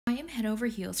head over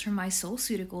heels for my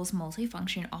SoulCeuticals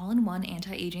multifunction all-in-one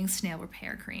anti-aging snail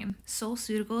repair cream.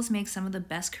 SoulCeuticals makes some of the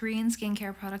best Korean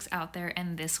skincare products out there,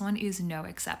 and this one is no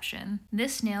exception.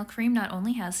 This snail cream not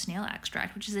only has snail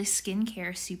extract, which is a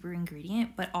skincare super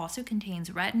ingredient, but also contains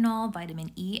retinol,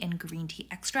 vitamin E, and green tea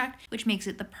extract, which makes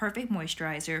it the perfect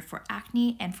moisturizer for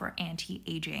acne and for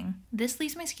anti-aging. This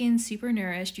leaves my skin super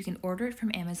nourished. You can order it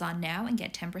from Amazon now and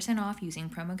get 10% off using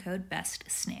promo code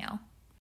BESTSNAIL.